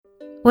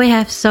We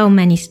have so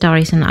many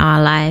stories in our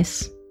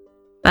lives,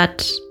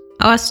 but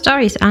our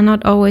stories are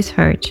not always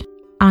heard.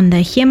 On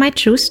the Hear My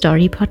True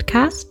Story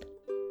podcast,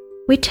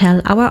 we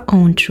tell our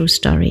own true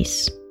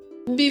stories.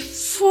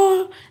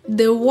 Before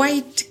the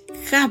white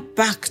car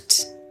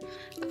parked,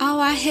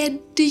 our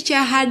head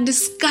teacher had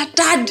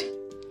scattered.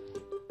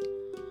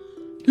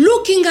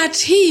 Looking at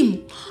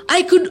him,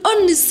 I could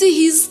only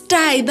see his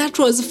tie that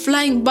was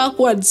flying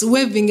backwards,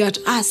 waving at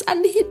us,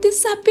 and he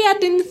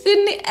disappeared in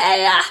thin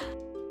air.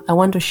 I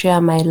want to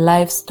share my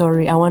life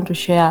story. I want to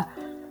share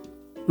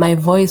my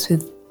voice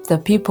with the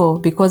people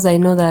because I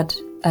know that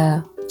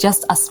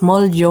just a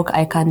small joke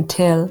I can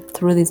tell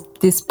through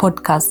this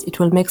podcast, it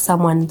will make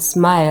someone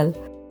smile.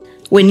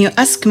 When you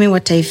ask me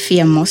what I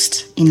fear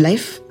most in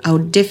life, I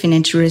would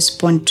definitely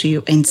respond to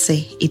you and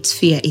say it's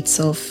fear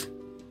itself.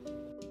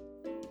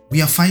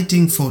 We are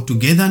fighting for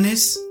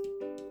togetherness.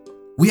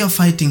 We are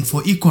fighting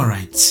for equal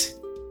rights.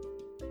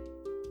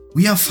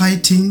 We are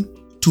fighting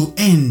to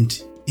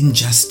end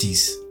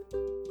injustice.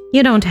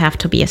 You don't have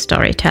to be a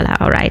storyteller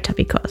or writer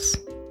because,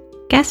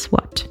 guess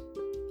what?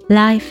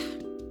 Life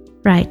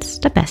writes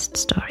the best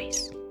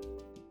stories.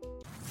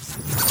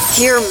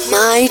 Hear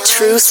my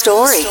true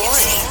story.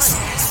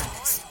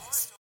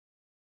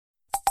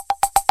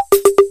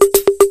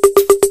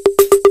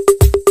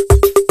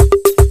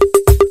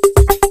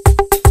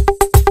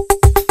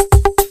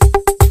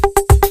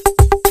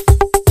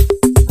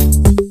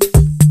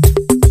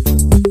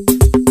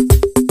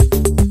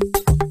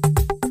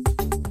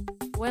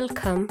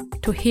 Welcome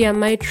to Hear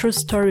My True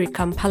Story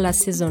Kampala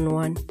Season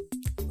 1,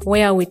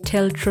 where we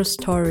tell true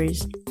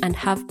stories and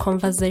have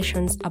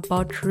conversations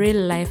about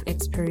real-life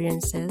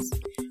experiences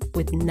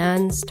with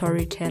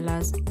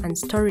non-storytellers and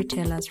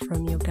storytellers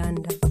from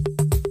Uganda.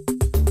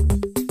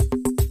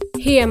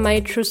 Hear My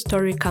True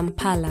Story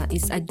Kampala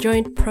is a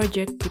joint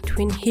project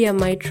between Hear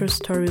My True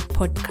Story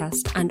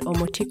podcast and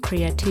Omoti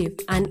Creative,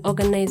 an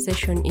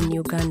organization in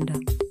Uganda.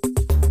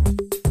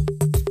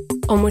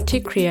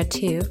 Omoti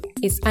Creative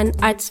is an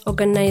arts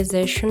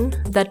organization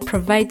that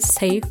provides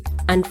safe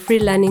and free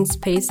learning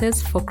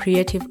spaces for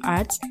creative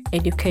arts,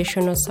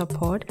 educational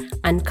support,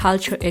 and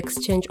cultural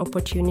exchange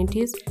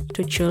opportunities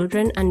to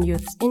children and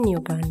youths in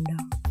Uganda.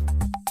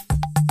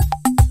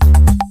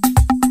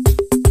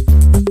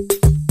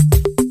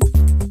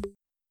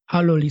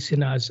 Hello,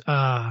 listeners.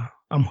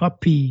 I'm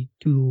happy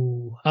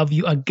to have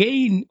you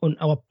again on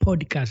our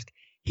podcast,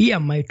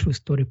 Hear My True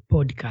Story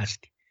podcast.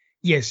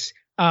 Yes,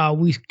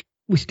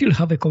 we still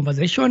have a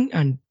conversation,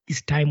 and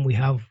this time we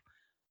have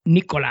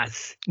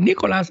Nicholas.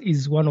 Nicholas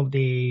is one of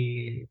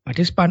the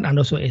participants and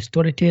also a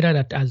storyteller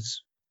that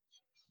has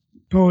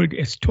told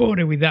a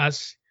story with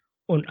us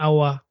on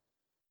our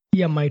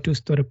Hear My True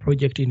Story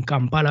project in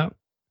Kampala.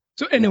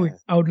 So anyway,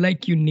 I would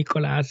like you,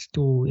 Nicholas,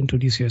 to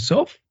introduce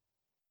yourself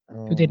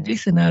to the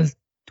listeners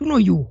to know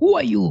you. Who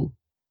are you?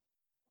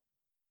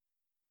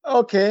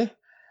 Okay.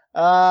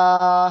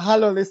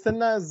 Hello,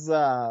 listeners.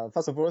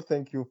 First of all,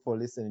 thank you for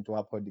listening to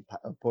our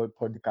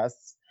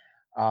podcast.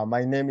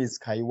 My name is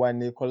Kaiwa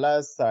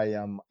Nicholas. I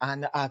am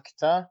an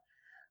actor.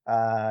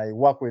 I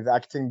work with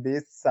Acting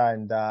Beats,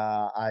 and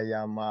I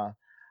am a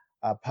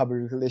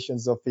public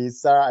relations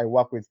officer. I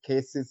work with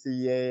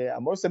KCCA.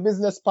 I'm also a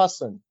business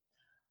person.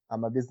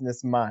 I'm a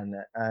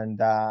businessman,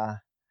 and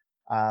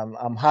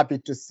I'm happy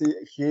to see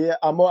here.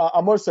 I'm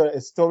also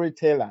a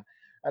storyteller,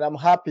 and I'm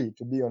happy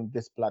to be on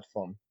this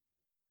platform.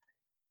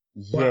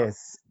 Wow.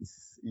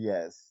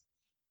 Yes.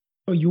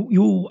 So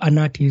you an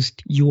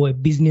artist, you're a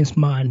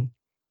businessman,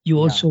 you're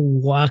also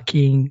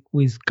working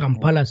with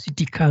Kampala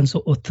City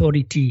Council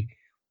Authority.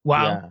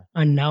 Wow. Yeah.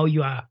 And now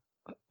you are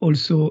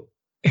also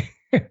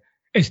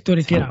a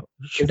storyteller.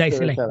 Should I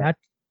say like that?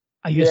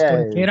 Are you a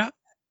storyteller?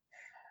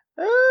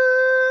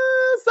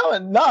 So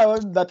now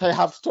that I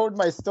have told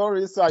my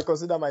story, so I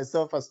consider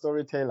myself a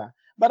storyteller.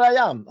 But I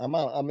am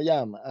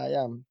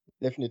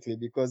definitely,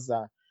 because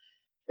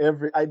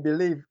I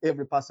believe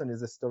every person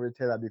is a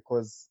storyteller,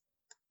 because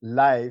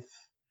life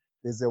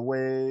is a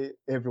way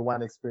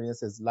everyone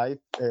experiences life,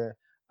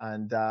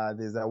 and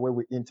there's a way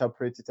we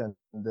interpret it, and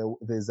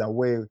there's a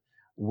way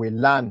we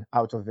learn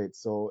out of it.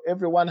 So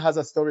everyone has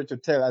a story to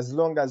tell. As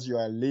long as you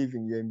are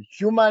living, you're a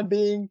human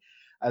being.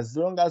 As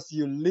long as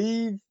you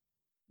live,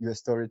 you're a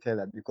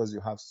storyteller, because you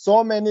have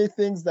so many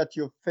things that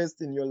you've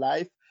faced in your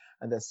life,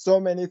 and there's so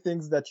many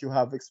things that you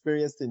have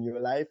experienced in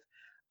your life,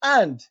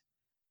 and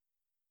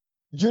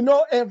you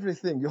know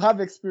everything. You have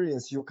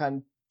experience. You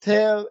can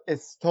tell a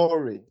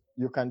story.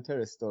 You can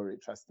tell a story.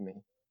 Trust me.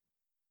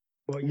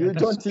 Well, you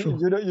don't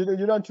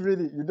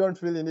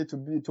really need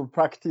to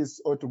practice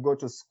or to go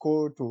to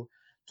school to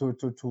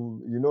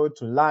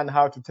learn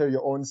how to tell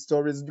your own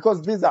stories,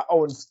 because these are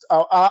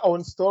our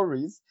own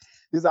stories.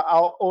 These are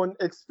our own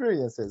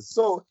experiences.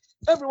 So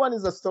everyone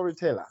is a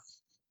storyteller.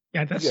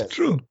 Yeah, that's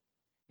true.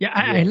 Yeah,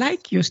 I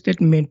like your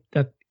statement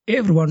that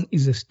everyone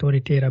is a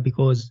storyteller,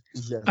 because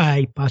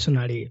I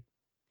personally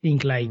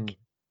think like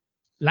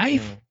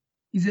life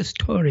is a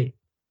story.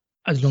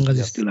 As long as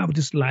you still have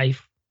this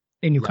life,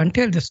 then you can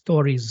tell the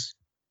stories.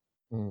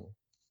 Mm.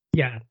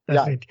 Yeah,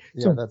 that's it.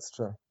 Yeah, that's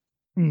true.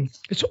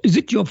 So is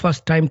it your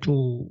first time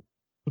to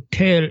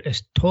tell a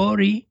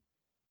story,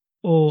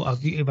 or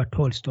have you ever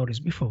told stories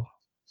before?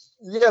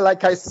 Yeah,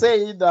 like I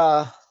said,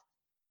 I'm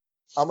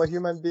a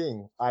human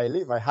being. I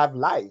have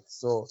life.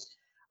 So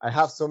I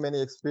have so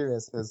many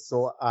experiences.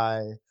 So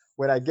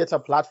when I get a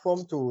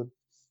platform to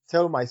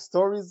tell my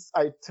stories,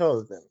 I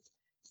tell them.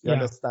 You Yeah.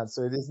 understand?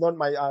 So it is not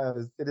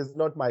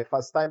my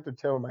first time to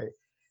tell my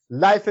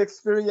life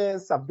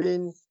experience. I've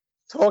been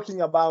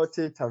talking about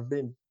it. I've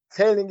been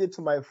telling it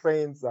to my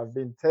friends. I've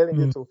been telling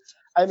it to,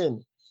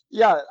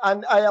 yeah.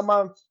 And I'm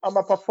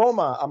a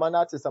performer. I'm an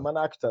artist. I'm an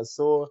actor.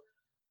 So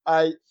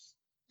I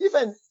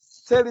even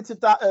tell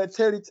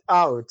it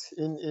out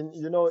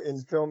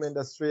in film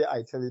industry.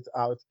 I tell it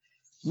out.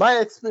 My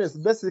experience,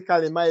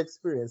 basically my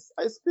experience.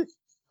 I speak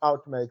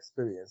out my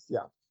experience.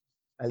 Yeah.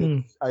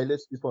 I let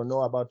people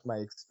know about my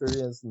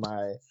experience,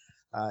 my,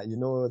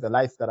 the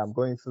life that I'm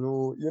going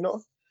through,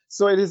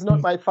 So it is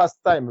not my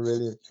first time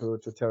really to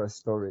tell a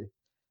story.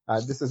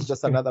 This is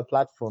just another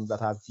platform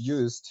that I've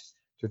used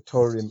to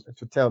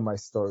tell my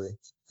story.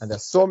 And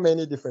there's so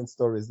many different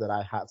stories that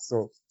I have.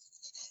 So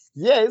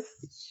yes,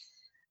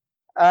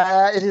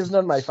 it is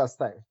not my first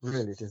time.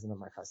 Really, it is not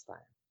my first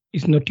time.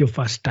 It's not your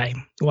first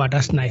time. Wow,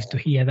 that's nice to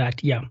hear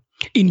that. Yeah.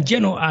 In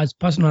general, as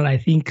personal, I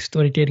think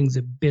storytelling is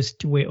the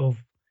best way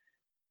of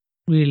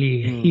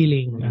really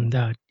healing and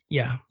that.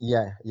 Yeah.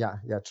 Yeah,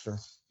 true.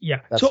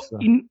 Yeah. That's so true.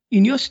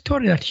 in your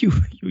story that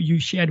you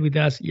shared with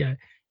us, you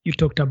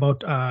talked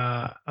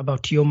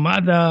about your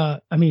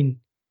mother.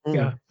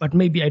 Yeah, but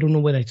maybe I don't know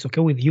whether it's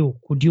okay with you.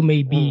 Could you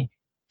maybe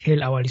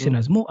tell our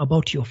listeners more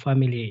about your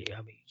family?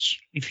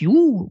 If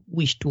you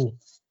wish to,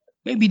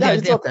 maybe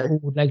it's okay. who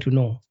would like to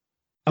know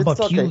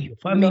about you, your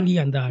family,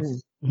 and that.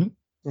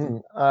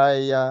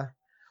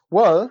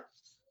 Well,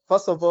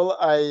 first of all,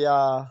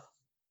 I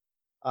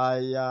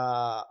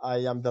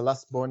am the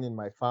last born in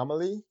my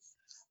family.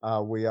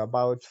 We are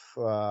about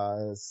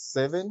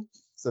seven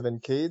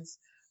kids.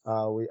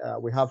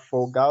 We have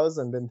 4 girls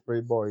and then 3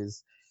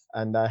 boys,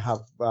 and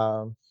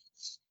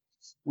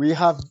we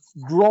have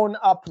grown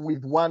up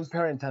with one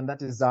parent, and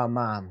that is our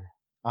mom.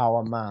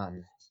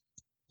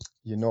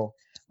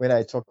 When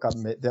I talk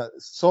about, there are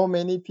so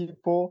many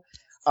people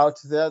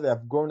out there that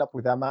have grown up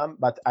with their mom,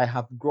 but I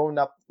have grown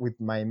up with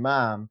my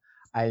mom.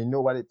 I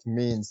know what it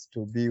means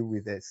to be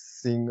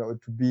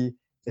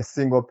a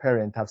single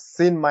parent. I've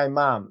seen my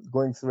mom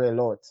going through a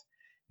lot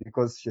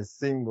because she's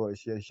single.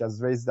 She has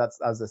raised us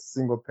as a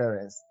single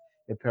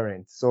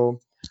parent.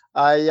 So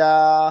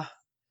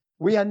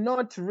we are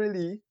not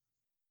really,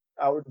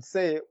 I would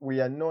say we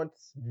are not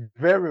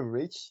very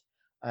rich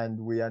and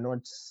we are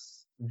not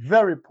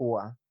very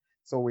poor.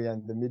 So we are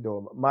in the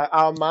middle.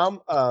 Our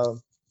mom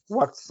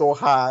worked so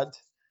hard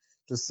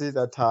to see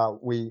that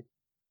we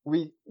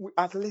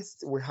at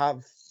least we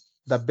have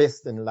the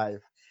best in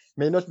life.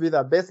 May not be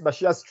the best, but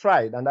she has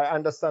tried, and I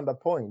understand the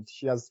point.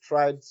 She has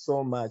tried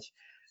so much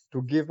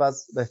to give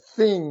us the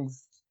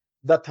things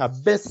that are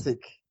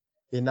basic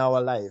in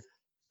our life,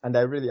 and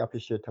I really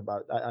appreciate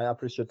I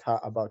appreciate her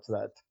about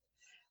that.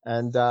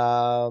 And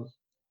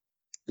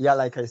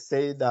like I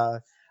said,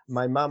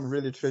 my mom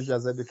really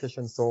treasures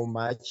education so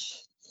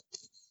much,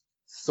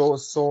 so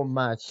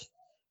much.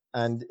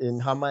 And in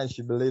her mind,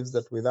 she believes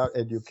that without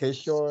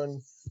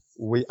education,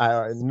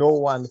 no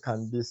one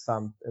can be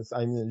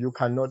you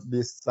cannot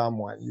be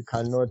someone. You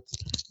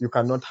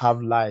cannot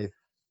have life.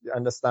 You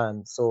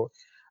understand? So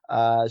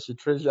she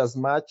treasures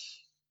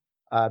much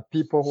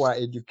people who are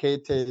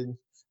educated,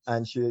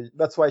 and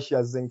that's why she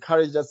has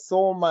encouraged us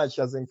so much.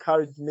 She has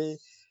encouraged me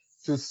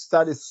to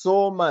study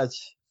so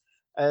much,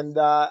 and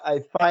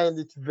I find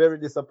it very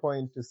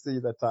disappointing to see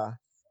that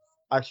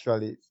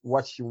actually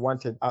what she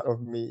wanted out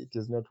of me, it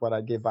is not what I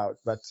gave out.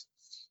 But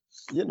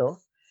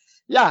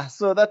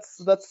so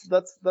that's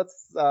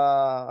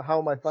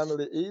how my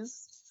family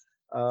is.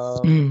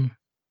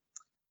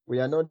 We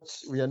are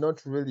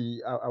not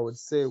really, I would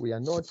say we are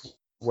not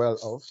well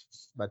off,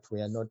 but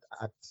we are not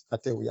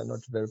we are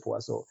not very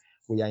poor. So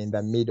we are in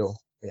the middle.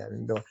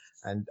 And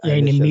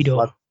in the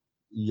middle.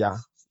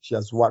 She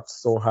has worked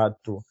so hard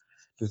to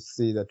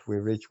see that we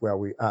reach where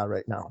we are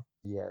right now.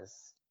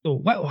 Yes.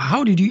 So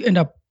how did you end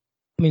up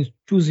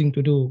choosing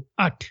to do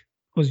art?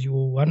 Because you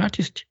were an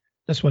artist.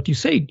 That's what you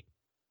said.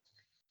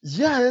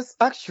 Yes,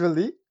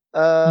 actually.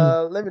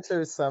 Let me tell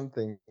you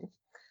something.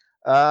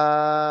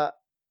 I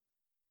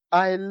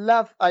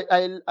loved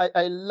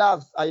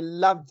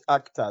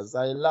actors.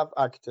 I love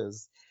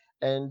actors.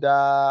 And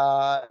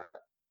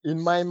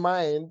in my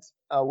mind,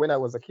 when I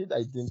was a kid,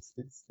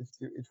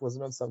 it was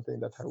not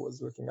something that I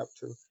was looking up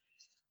to,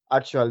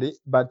 actually.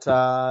 But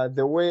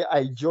the way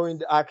I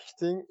joined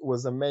acting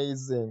was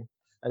amazing.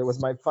 And it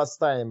was my first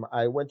time.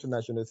 I went to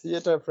National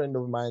Theatre. A friend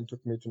of mine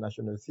took me to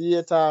National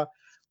Theatre.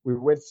 We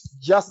went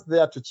just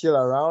there to chill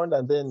around,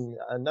 and then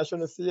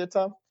National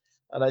Theatre.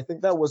 And I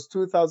think that was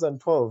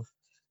 2012.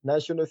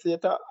 National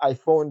Theatre, I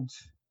found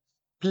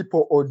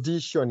people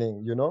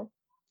auditioning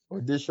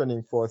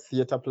for a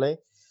theatre play.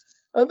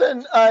 And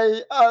then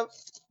I,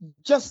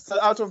 just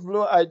out of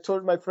blue, I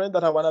told my friend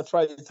that I want to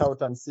try it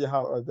out and see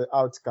how the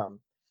outcome.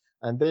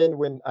 And then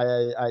when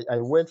I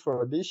went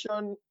for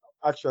audition,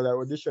 actually I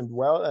auditioned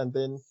well, and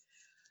then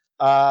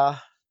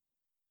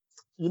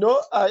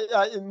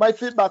my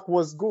feedback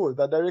was good.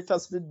 The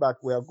director's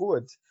feedback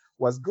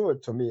was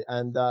good to me,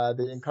 and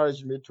they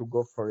encouraged me to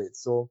go for it.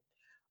 So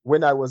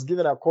when I was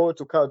given a call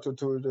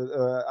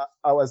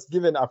I was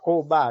given a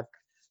call back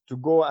to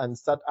go and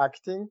start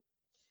acting,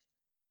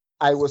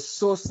 I was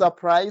so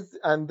surprised,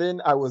 and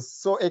then I was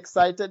so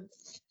excited.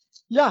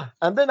 Yeah,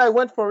 and then I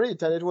went for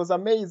it, and it was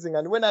amazing.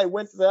 And when I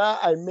went there,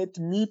 I met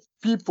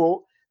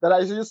people that I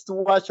used to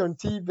watch on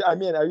TV. I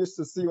mean, I used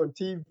to see on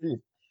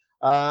TV.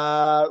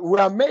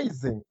 Were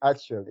amazing,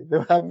 actually. They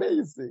were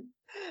amazing.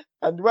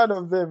 And one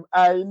of them,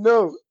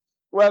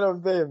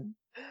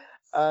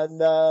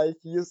 and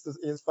he used to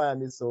inspire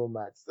me so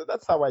much. So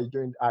that's how I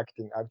joined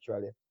acting,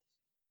 actually.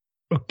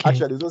 Okay.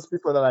 Actually, those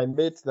people that I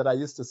met that I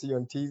used to see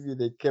on TV,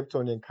 they kept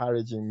on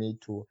encouraging me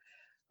to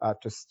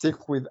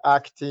stick with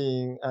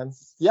acting. And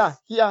here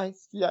I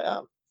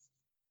am.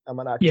 I'm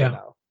an actor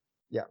now.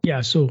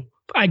 Yeah. So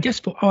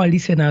just for our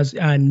listeners,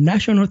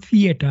 National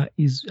Theatre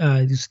is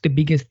the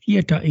biggest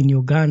theatre in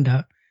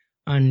Uganda,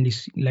 and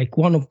it's like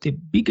one of the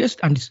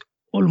biggest, and it's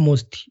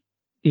almost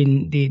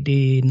in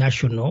the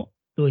national.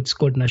 So it's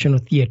called National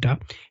Theatre.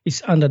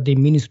 It's under the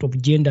Ministry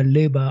of Gender,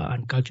 Labour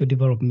and Cultural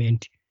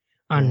Development.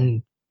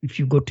 And if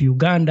you go to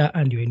Uganda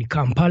and you're in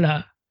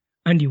Kampala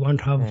and you want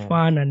to have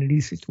fun and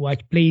listen to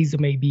watch plays,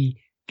 maybe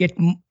get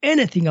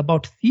anything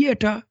about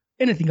theatre,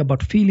 anything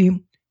about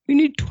film, you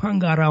need to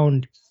hang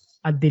around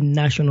at the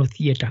National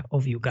Theatre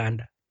of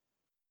Uganda,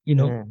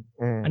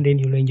 and then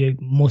you'll enjoy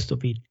most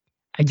of it.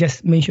 I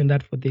just mentioned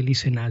that for the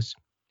listeners.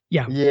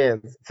 Yeah. Yes.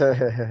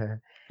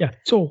 Yeah.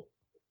 So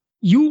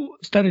you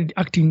started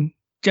acting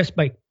just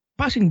by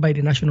passing by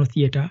the National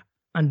Theatre,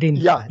 and then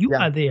you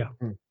are there.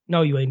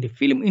 Now you are in the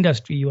film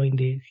industry, you are in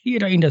the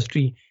theatre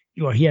industry,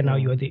 you are here now,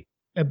 you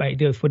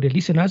are for the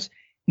listeners,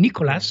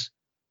 Nicholas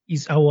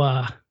is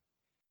our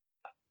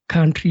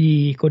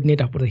country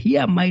coordinator for the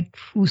Hear My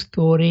True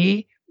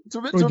Story.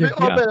 To be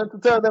open and to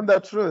tell them the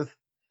truth.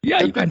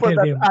 Yeah, you can tell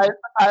them.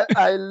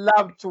 I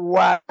love to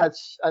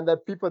watch, and the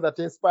people that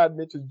inspired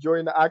me to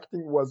join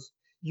acting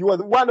you were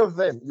one of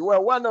them. You were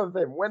one of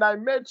them. When I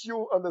met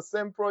you on the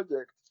same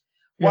project,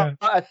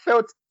 I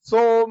felt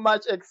so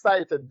much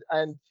excited,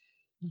 and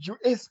you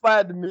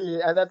inspired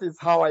me, and that is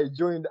how I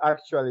joined,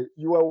 actually.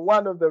 You were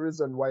one of the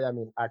reasons why I'm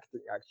in acting,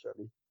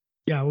 actually.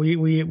 Yeah, we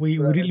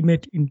really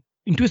met in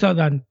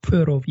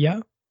 2012,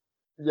 yeah?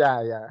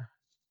 Yeah.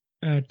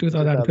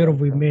 2012,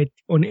 we met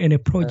in a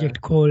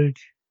project called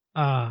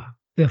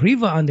The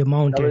River and the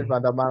Mountain. The River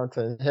and the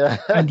Mountain, yeah.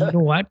 And you know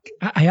what?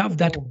 I have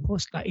that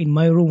poster in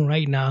my room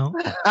right now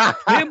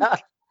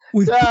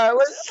with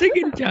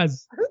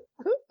signatures.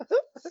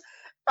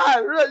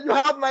 You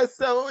have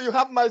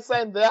my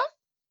sign there?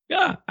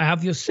 Yeah, I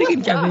have your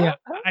signature there.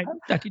 I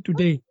looked at it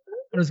today.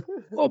 I was,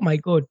 oh my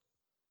God,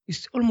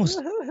 it's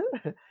almost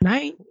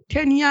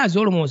 10 years,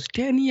 almost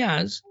 10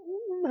 years.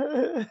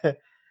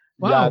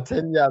 Wow. Yeah,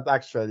 10 years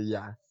actually,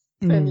 yeah.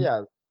 10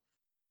 years.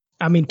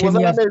 I mean, 10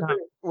 years. It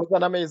was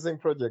an amazing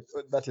project.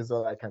 That is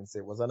all I can say.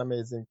 It was an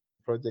amazing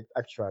project,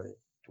 actually.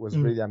 It was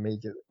really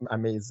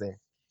amazing.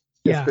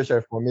 Yeah.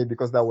 Especially for me,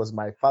 because that was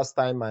my first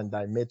time, and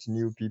I met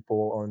new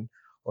people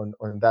on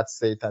that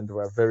set, and they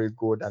were very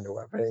good, and they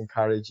were very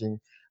encouraging.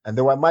 And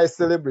they were my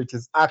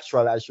celebrities,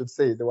 actually, I should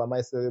say. They were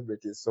my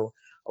celebrities. So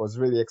I was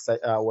really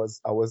excited. I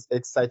was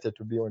excited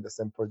to be on the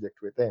same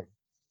project with them.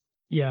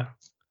 Yeah.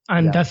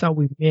 And that's how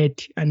we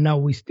met. And now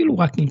we're still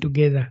working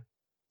together.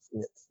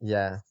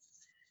 Yeah.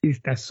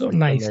 That's so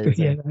nice to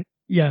hear that.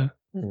 Yeah.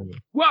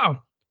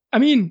 Wow. I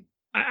mean,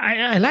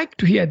 I like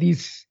to hear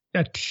this,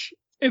 that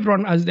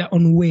everyone has their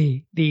own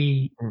way.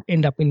 They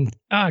end up in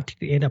art,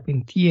 they end up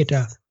in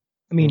theater.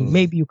 I mean,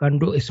 maybe you can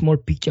draw a small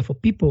picture for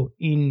people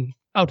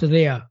out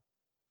there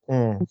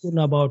who don't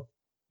know about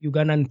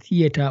Ugandan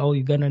theater or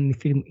Ugandan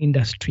film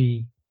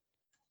industry.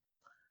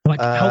 But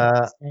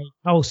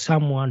how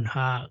someone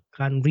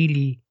can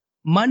really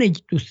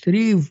manage to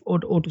thrive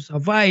or to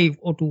survive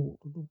or to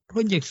do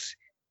projects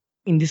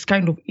in this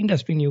kind of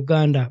industry in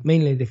Uganda,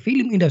 mainly the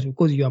film industry,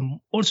 because you are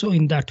also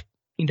in that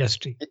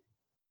industry.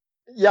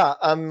 Yeah,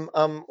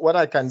 what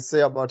I can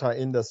say about our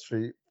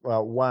industry,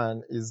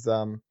 one is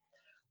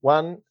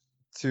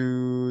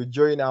to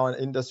join our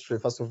industry.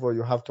 First of all,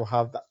 you have to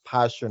have that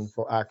passion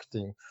for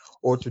acting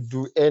or to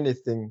do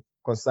anything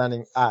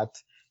concerning art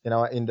in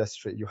our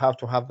industry. You have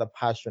to have the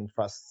passion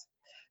first,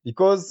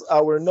 because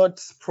we're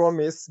not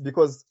promised.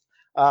 Because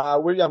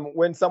William,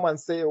 when someone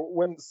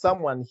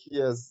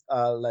hears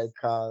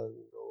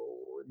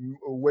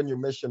when you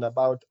mention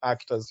about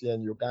actors here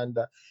in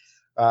Uganda,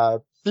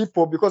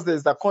 people, because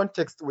there's the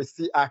context we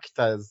see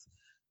actors.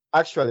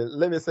 Actually,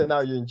 let me say now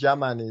you're in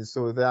Germany,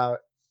 so there are,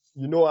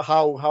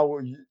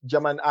 how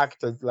German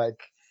actors,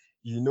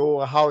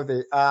 how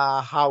they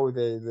are, how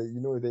they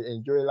they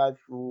enjoy life,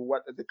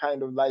 what the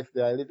kind of life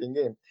they are living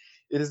in.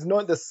 It is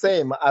not the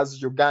same as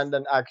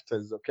Ugandan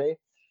actors, okay?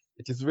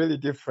 It is really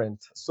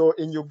different. So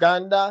in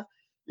Uganda,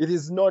 it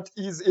is not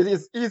easy. It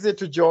is easy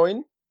to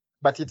join,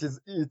 but it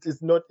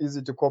is not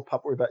easy to cope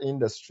up with the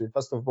industry,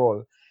 first of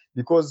all,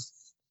 because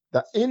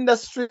the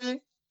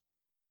industry,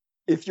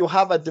 if you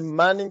have a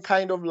demanding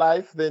kind of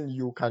life, then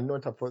you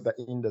cannot afford the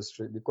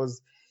industry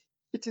because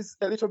it is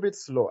a little bit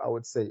slow. I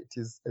would say it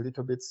is a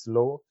little bit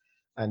slow,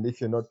 and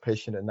if you're not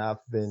patient enough,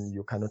 then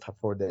you cannot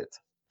afford it.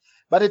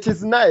 But it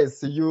is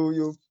nice.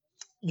 You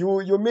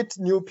meet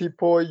new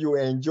people, you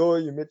enjoy,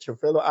 you meet your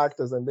fellow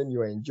actors, and then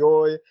you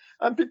enjoy.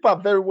 And people are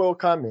very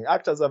welcoming.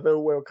 Actors are very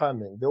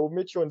welcoming. They will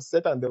meet you on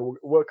set and they will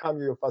welcome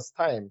you your first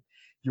time.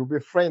 You'll be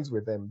friends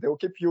with them. They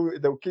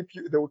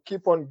will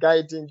keep on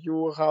guiding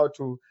you how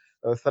to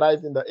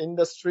thrive in the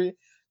industry.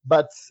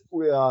 But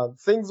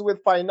things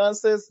with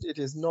finances, it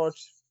is not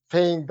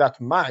paying that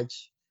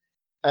much.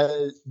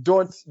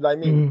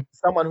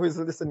 Someone who is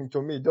listening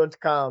to me, don't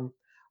come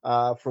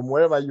from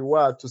wherever you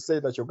are to say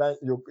that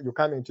you're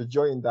coming to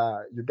join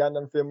the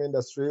Ugandan film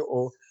industry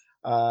or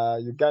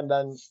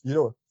Ugandan,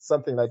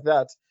 something like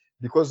that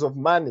because of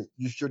money.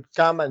 You should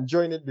come and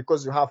join it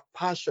because you have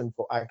passion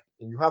for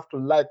acting. You have to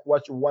like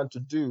what you want to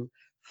do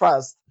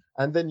first,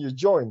 and then you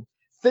join.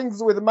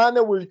 Things with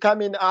money will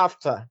come in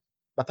after,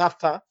 but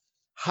after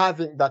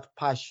having that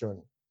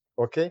passion.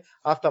 Okay,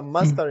 after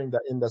mastering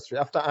the industry,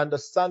 after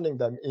understanding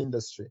the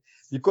industry,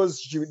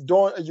 because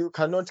you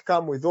cannot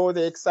come with all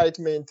the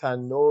excitement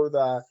and all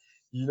the,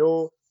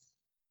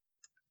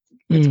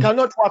 it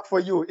cannot work for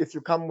you if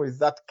you come with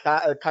that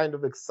kind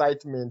of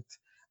excitement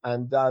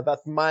and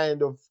that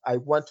mind of I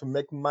want to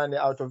make money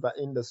out of the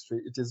industry.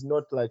 It is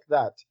not like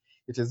that.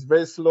 It is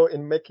very slow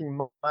in making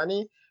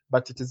money,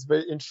 but it is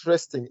very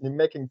interesting in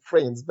making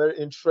friends. Very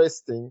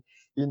interesting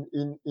in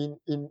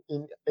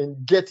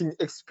getting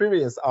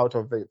experience out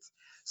of it.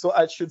 So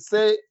I should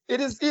say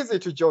it is easy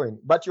to join,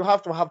 but you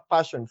have to have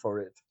passion for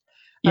it.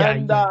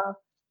 And our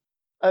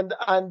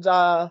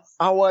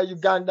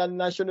Ugandan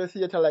National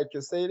Theatre, like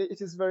you said,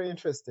 it is very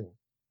interesting.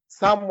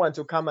 Someone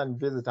to come and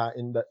visit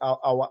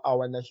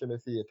our National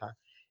Theatre,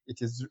 it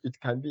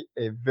can be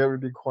a very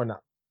big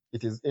honor.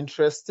 It is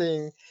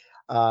interesting.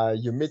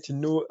 You meet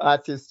new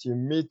artists, you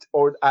meet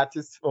old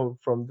artists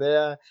from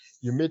there,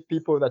 you meet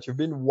people that you've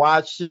been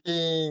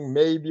watching,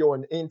 maybe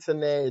on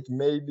internet,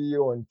 maybe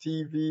on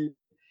TV.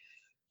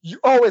 You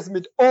always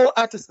meet all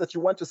artists that you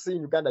want to see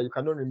in Uganda. You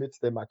can only meet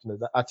them at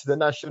the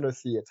National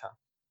Theatre.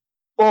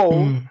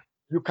 Or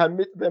you can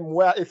meet them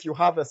where, if you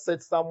have a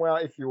set somewhere,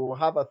 if you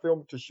have a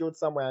film to shoot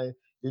somewhere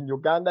in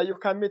Uganda, you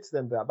can meet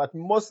them there. But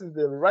mostly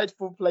the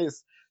rightful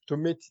place to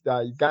meet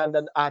the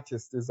Ugandan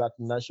artists is at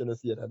National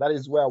Theatre. That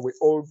is where we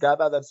all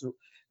gather.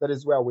 That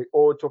is where we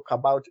all talk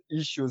about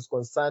issues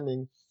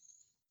concerning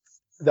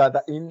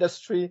the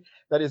industry.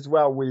 That is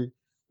where we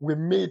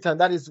meet,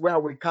 and that is where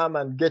we come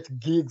and get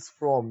gigs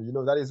from.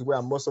 That is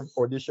where most of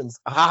auditions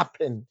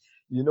happen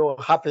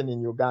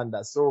in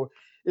Uganda. So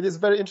it is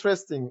very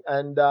interesting.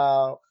 And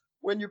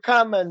when you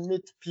come and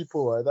meet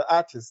people, the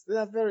artists, they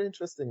are very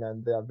interesting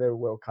and they are very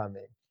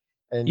welcoming.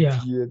 And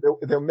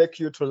they'll make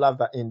you to love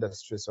the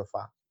industry so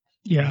far.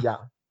 Yeah.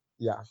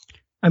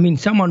 I mean,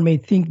 someone may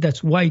think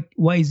that's why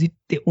is it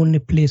the only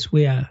place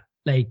where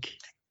like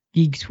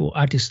gigs for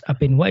artists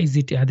happen? Why is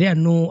it? Are there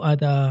no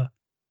other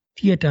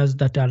theaters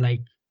that are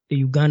like the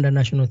Uganda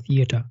National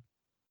Theatre?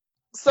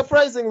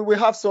 Surprisingly, we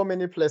have so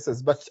many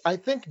places, but I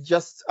think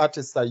just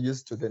artists are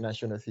used to the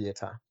National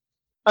Theatre.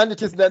 And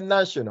it is the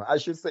national. I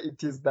should say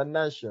it is the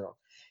national.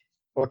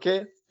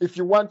 Okay? If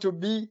you want to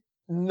be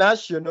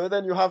national,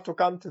 then you have to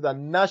come to the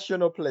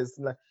national place.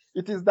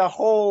 It is the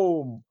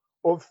home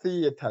of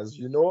theaters,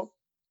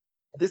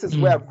 This is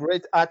where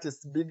great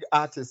artists, big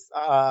artists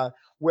are.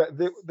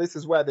 This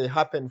is where they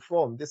happen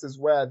from. This is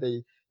where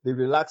they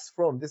relax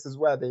from. This is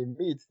where they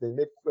meet. They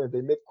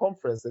make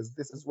conferences.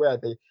 This is where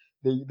they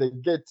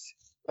get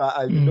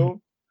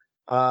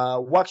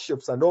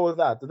workshops and all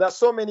that. There are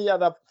so many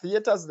other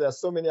theaters. There are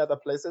so many other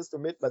places to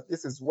meet, but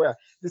this is where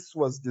this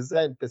was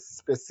designed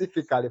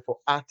specifically for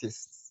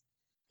artists.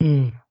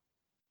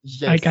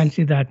 Yes. I can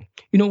see that.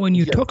 When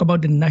you talk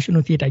about the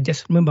National Theatre, I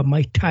just remember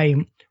my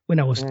time when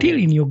I was still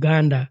in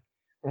Uganda.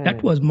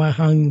 That was my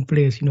hanging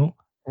place,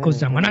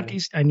 because I'm an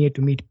artist. I need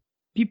to meet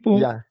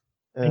people.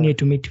 I need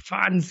to meet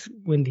fans.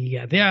 When they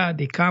are there,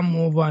 they come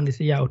over and they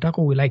say,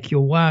 Otako, we like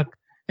your work.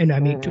 And I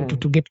mean,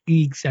 to get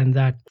gigs and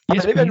that.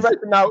 Yes, and even right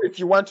now, if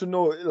you want to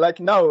know,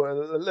 like now,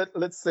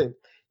 let's say,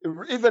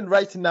 even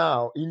right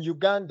now in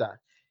Uganda,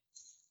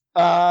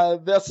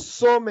 there are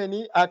so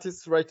many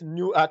artists,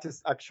 new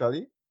artists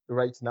actually,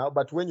 right now.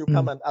 But when you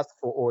come and ask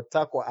for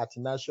Otako at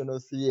National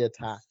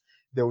Theatre,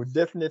 they will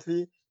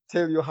definitely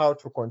tell you how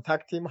to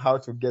contact him, how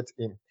to get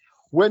him.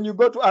 When you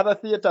go to other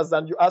theaters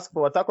and you ask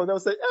for Otako, they'll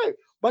say, hey,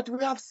 but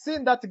we have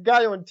seen that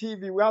guy on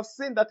TV. We have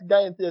seen that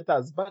guy in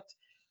theaters. But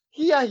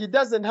here, he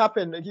doesn't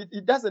happen.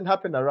 It doesn't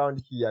happen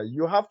around here.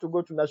 You have to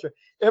go to National.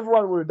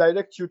 Everyone will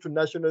direct you to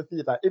National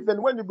Theatre.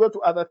 Even when you go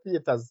to other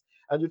theaters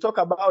and you talk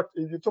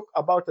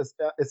about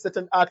a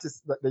certain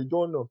artist that they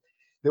don't know,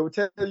 they will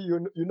tell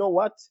you, you know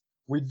what?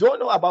 We don't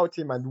know about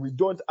him and we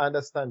don't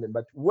understand him.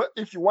 But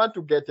if you want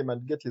to get him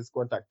and get his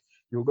contact,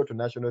 you will go to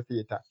National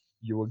Theatre.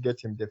 You will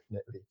get him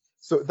definitely.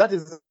 So that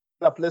is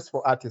a place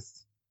for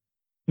artists.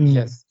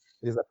 Yes,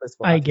 there's a place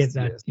for I artists.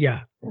 get that. Yes.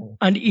 Yeah.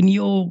 And in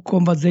your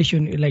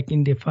conversation, like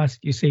in the first,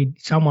 you said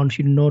someone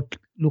should not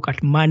look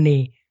at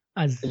money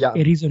as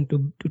a reason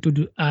to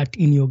do art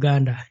in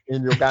Uganda.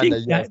 In Uganda,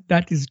 yes.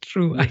 That is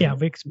true. I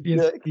have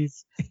experienced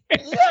this.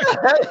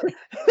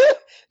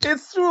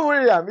 It's true,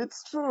 William.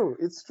 It's true.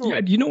 It's true.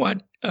 Yeah, you know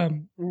what?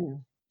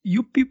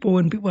 You people,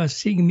 when people are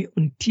seeing me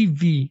on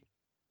TV,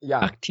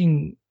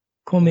 acting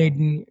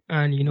comedy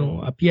and,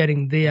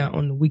 appearing there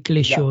on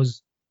weekly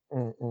shows,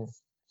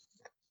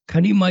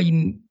 can you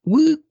imagine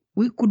we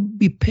could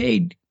be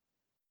paid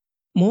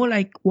more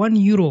like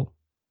 €1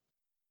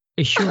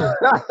 a show?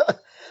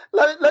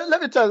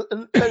 Let me tell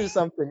you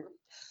something.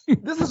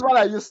 This is what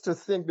I used to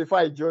think before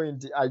I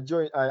joined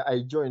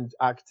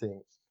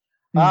acting.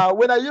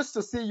 When I used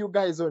to see you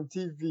guys on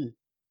TV,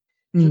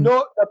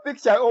 the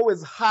picture I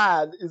always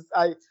had is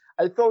I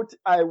thought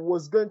I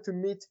was going to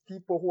meet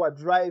people who are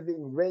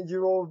driving Range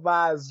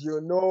Rovers,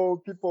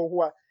 people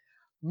who are,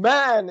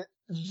 man,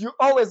 you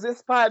always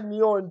inspired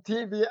me on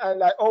TV,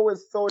 and I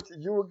always thought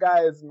you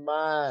guys,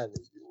 man,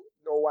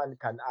 no one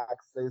can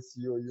access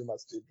you. You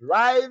must be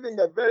driving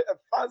a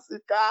fancy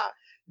car.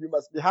 You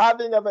must be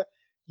having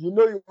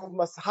you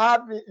must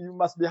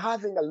be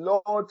having a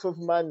lot of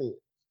money.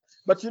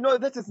 But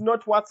that is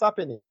not what's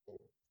happening.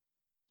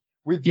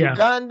 With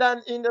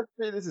Ugandan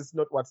industry, this is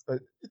not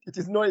it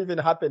is not even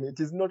happening. It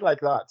is not like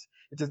that.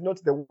 It is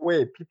not the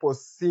way people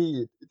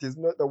see it. It is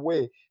not the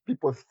way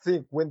people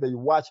think when they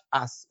watch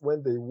us,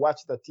 when they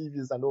watch the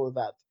TVs and all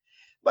that.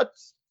 But,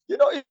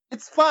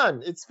 it's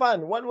fun. It's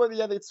fun. One way or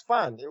the other, it's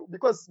fun.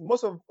 Because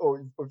most of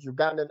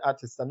Ugandan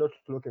artists are not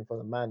looking for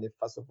the money,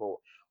 first of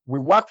all. We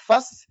work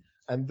first,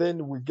 and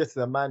then we get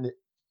the money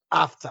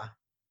after.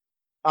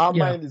 Our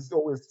mind is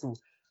always to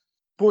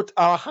put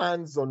our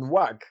hands on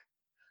work.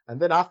 And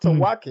then after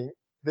working,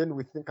 then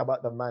we think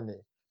about the money.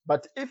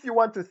 But if you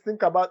want to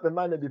think about the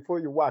money before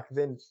you work,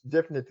 then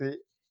definitely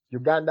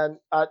Ugandan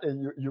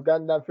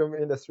film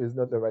industry is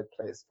not the right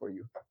place for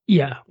you.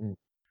 Yeah.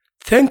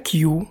 Thank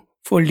you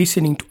for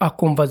listening to our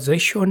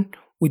conversation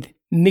with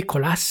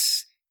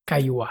Nicholas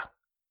Kaiwa.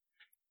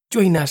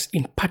 Join us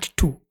in part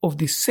 2 of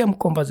the same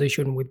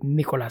conversation with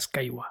Nicholas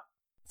Kaiwa.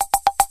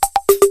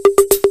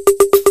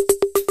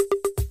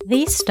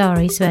 These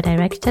stories were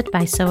directed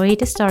by Zoe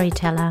the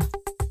Storyteller.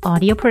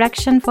 Audio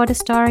production for the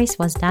stories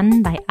was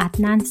done by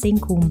Adnan Singh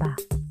Kumba.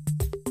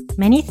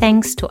 Many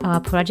thanks to our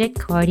project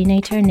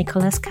coordinator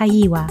Nicholas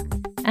Kaiwa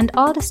and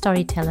all the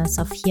storytellers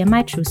of Hear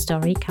My True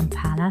Story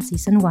Kampala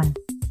Season 1.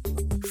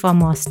 For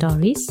more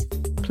stories,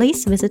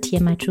 please visit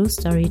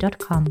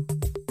hearmytruestory.com.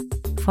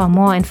 For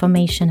more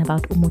information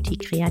about Umuti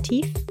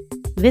Kreativ,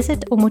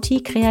 visit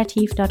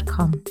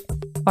umutikreativ.com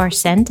or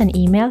send an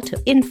email to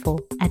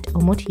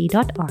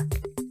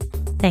info@umuti.org.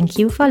 Thank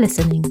you for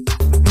listening.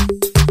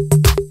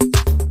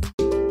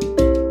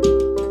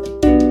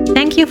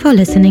 Thank you for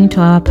listening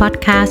to our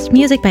podcast,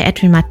 Music by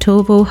Edwin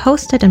Matovo,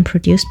 hosted and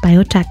produced by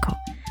Otako.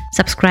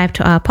 Subscribe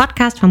to our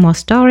podcast for more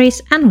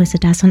stories and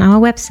visit us on our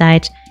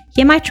website,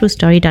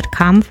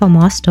 hearmytruestory.com, for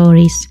more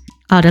stories.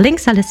 All the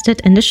links are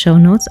listed in the show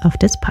notes of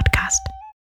this podcast.